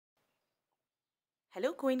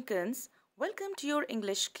Hello Goenkans, welcome to your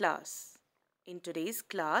English class. In today's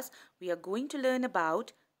class, we are going to learn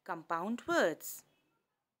about compound words.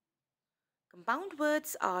 Compound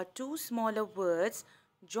words are two smaller words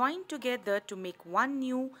joined together to make one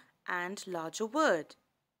new and larger word.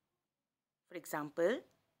 For example,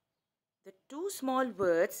 the two small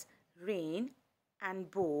words rain and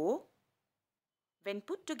bow, when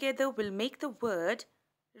put together, will make the word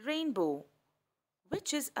rainbow,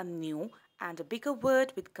 which is a new and a bigger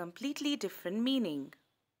word with completely different meaning.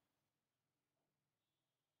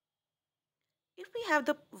 If we have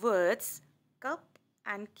the words cup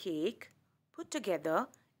and cake put together,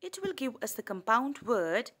 it will give us the compound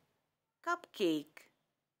word cupcake.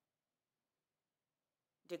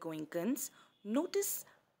 Dear Goenkans, notice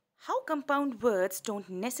how compound words don't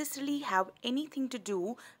necessarily have anything to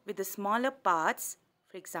do with the smaller parts.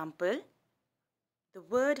 For example, the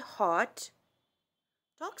word hot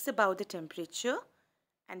talks about the temperature,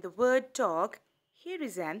 and the word dog here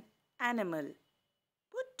is an animal.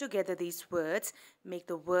 Put together, these words make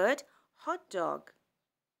the word hot dog,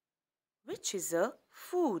 which is a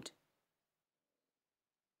food.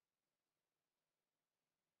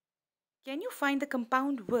 Can you find the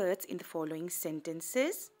compound words in the following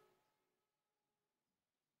sentences?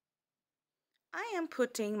 I am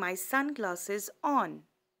putting my sunglasses on.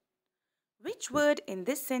 Which word in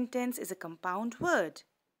this sentence is a compound word?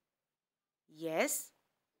 Yes.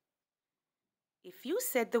 If you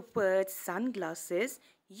said the word sunglasses,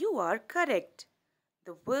 you are correct.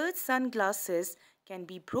 The word sunglasses can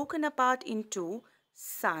be broken apart into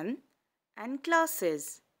sun and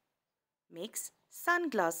glasses. Makes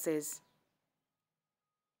sunglasses.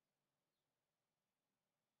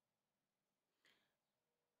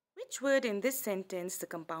 Which word in this sentence is the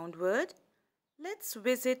compound word? Let's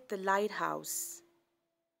visit the lighthouse.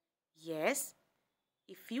 Yes,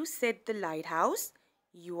 if you said the lighthouse,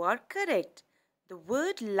 you are correct. The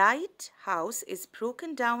word lighthouse is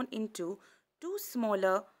broken down into two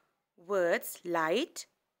smaller words, light,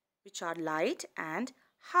 which are light, and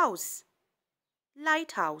house,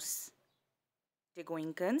 lighthouse. Dear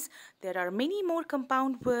Goenkans, there are many more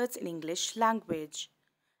compound words in English language.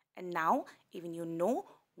 And now, even you know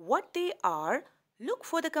what they are, look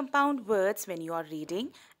for the compound words when you are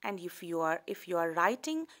reading, and if you are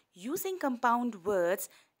writing using compound words,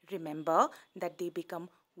 remember that they become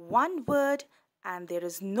one word and there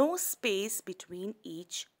is no space between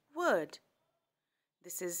each word.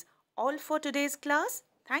 This is all for today's class.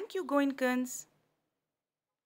 Thank you, Goenkans.